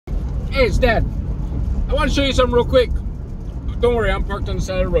Hey, it's Dad. I want to show you something real quick. Don't worry, I'm parked on the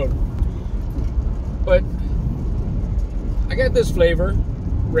side of the road. But I got this flavor,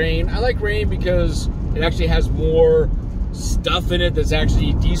 Reign. I like Reign because it actually has more stuff in it that's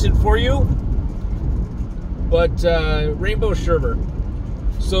actually decent for you. But Rainbow Sherbet.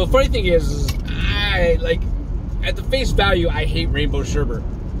 So the funny thing is I like, at the face value, I hate Rainbow Sherbet.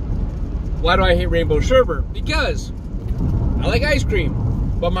 Why do I hate Rainbow Sherbet? Because I like ice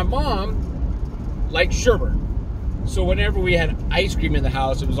cream, but my mom liked sherbet. So whenever we had ice cream in the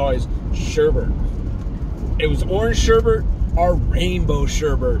house, it was always sherbet. It was orange sherbet or rainbow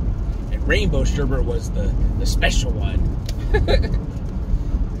sherbet. And rainbow sherbet was the special one.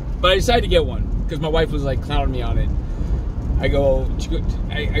 But I decided to get one because my wife was like clowning me on it. I go,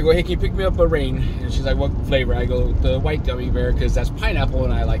 hey, can you pick me up a Reign? And she's like, what flavor? I go, the white gummy bear, because that's pineapple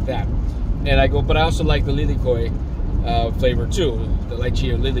and I like that. And I go, but I also like the lilikoi flavor too, the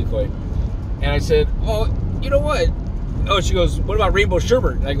lychee and lilikoi. And I said, oh, you know what? Oh, she goes, what about rainbow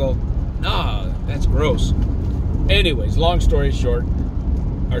sherbet? And I go, nah, that's gross. Anyways, long story short,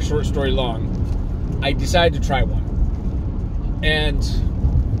 or short story long, I decided to try one. And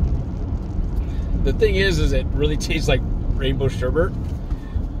the thing is it really tastes like rainbow sherbet.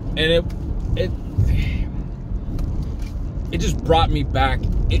 And it just brought me back.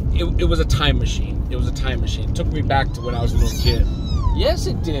 It was a time machine. It was a time machine. It took me back to when I was a little kid. Yes,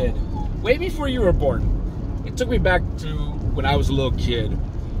 it did. Way before you were born. It took me back to when I was a little kid.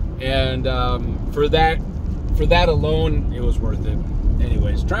 And for that alone, it was worth it.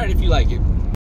 Anyways, try it if you like it.